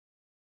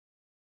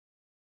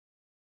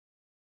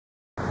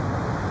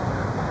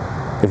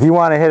If you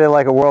want to hit it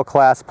like a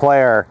world-class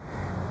player,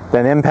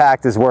 then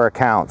impact is where it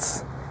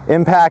counts.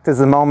 Impact is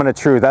the moment of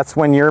truth. That's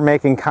when you're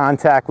making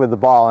contact with the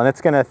ball, and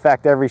it's going to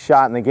affect every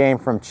shot in the game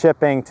from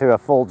chipping to a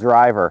full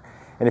driver.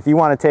 And if you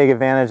want to take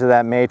advantage of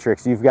that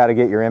matrix, you've got to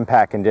get your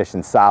impact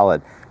conditions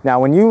solid.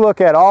 Now, when you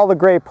look at all the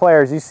great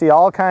players, you see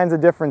all kinds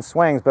of different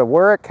swings, but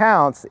where it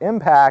counts,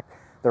 impact,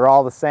 they're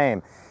all the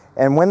same.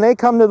 And when they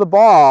come to the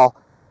ball,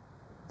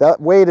 that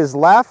weight is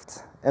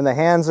left and the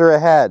hands are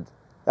ahead.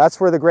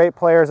 That's where the great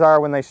players are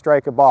when they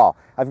strike a ball.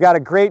 I've got a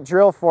great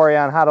drill for you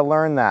on how to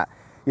learn that.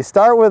 You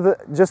start with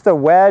just a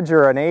wedge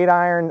or an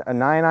 8-iron, a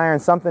 9-iron,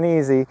 something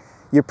easy.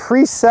 You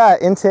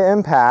preset into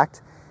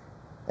impact,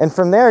 and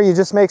from there you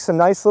just make some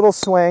nice little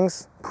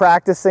swings,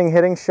 practicing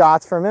hitting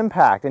shots from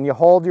impact, and you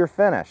hold your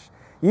finish.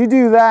 You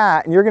do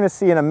that and you're going to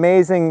see an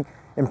amazing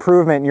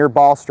improvement in your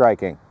ball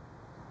striking.